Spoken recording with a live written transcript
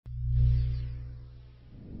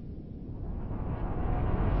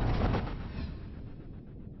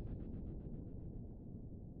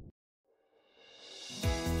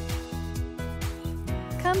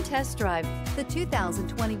Come test drive the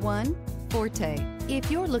 2021 Forte. If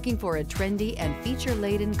you're looking for a trendy and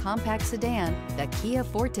feature-laden compact sedan, the Kia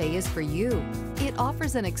Forte is for you. It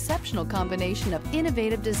offers an exceptional combination of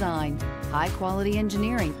innovative design, high-quality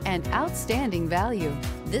engineering, and outstanding value.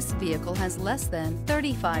 This vehicle has less than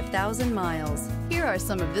 35,000 miles. Here are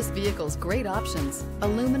some of this vehicle's great options: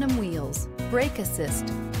 aluminum wheels, brake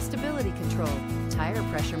assist, stability control, tire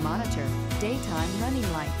pressure monitor, daytime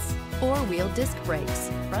running lights, four-wheel disc brakes,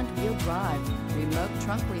 front-wheel drive, remote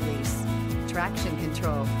trunk release, traction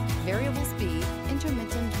control, variable speed,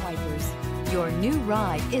 intermittent wipers. Your new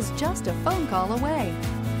ride is just a phone call away.